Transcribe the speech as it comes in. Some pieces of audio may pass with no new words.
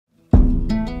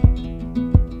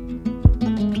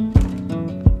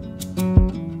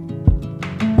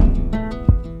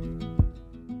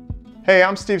Hey,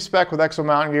 I'm Steve Speck with Exo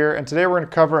Mountain Gear, and today we're going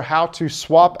to cover how to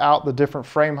swap out the different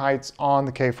frame heights on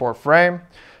the K4 frame.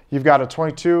 You've got a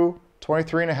 22,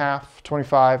 23.5,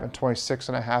 25, and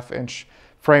 26.5 inch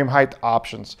frame height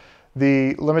options.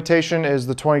 The limitation is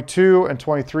the 22 and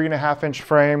 23.5 inch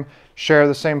frame share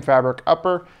the same fabric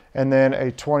upper, and then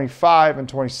a 25 and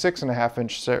 26.5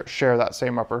 inch share that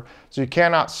same upper. So you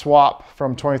cannot swap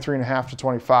from 23.5 to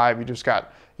 25.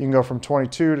 You can go from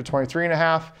 22 to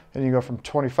 23.5, and you go from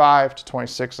 25 to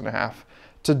 26.5.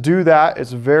 To do that,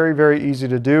 it's very, very easy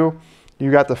to do.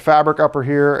 You got the fabric upper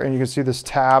here, and you can see this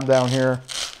tab down here.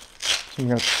 So you're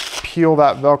gonna peel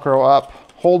that Velcro up,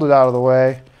 hold it out of the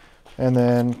way, and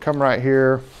then come right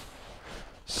here,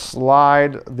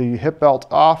 slide the hip belt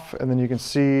off, and then you can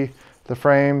see the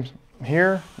frame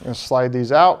here. I'm gonna slide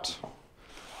these out.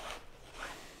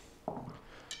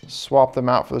 Swap them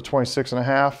out for the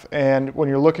 26.5. And when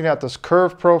you're looking at this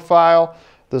curve profile,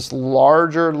 this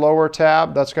larger lower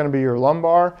tab, that's going to be your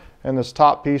lumbar, and this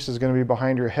top piece is going to be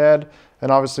behind your head. And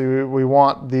obviously we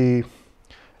want the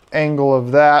angle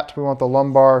of that. We want the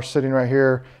lumbar sitting right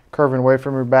here, curving away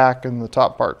from your back, and the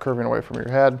top part curving away from your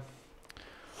head.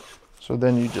 So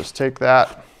then you just take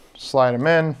that, slide them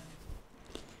in.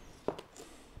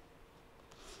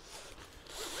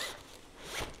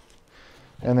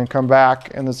 And then come back,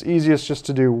 and it's easiest just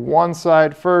to do one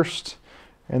side first,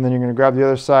 and then you're gonna grab the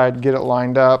other side, get it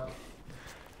lined up,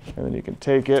 and then you can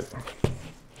take it,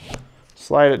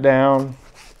 slide it down,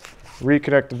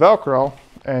 reconnect the Velcro,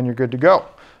 and you're good to go.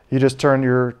 You just turn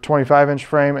your 25 inch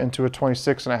frame into a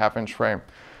 26.5 inch frame.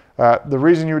 The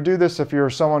reason you would do this, if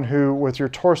you're someone who with your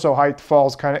torso height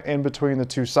falls kind of in between the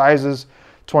two sizes,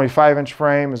 25 inch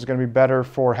frame is gonna be better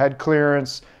for head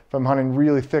clearance. If I'm hunting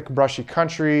really thick, brushy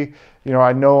country,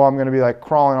 I know I'm gonna be like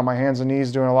crawling on my hands and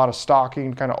knees doing a lot of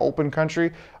stalking, kind of open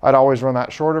country, I'd always run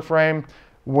that shorter frame.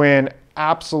 When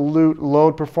absolute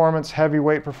load performance, heavy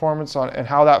weight performance and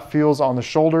how that feels on the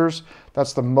shoulders,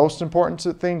 that's the most important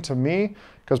thing to me,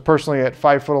 because personally at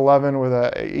 5'11" with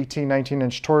a 18, 19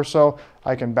 inch torso,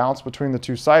 I can bounce between the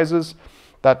two sizes.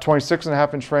 That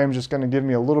 26.5 inch frame is just gonna give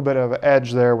me a little bit of an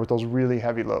edge there with those really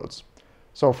heavy loads.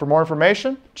 So for more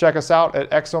information, check us out at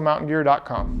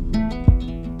exomountaingear.com.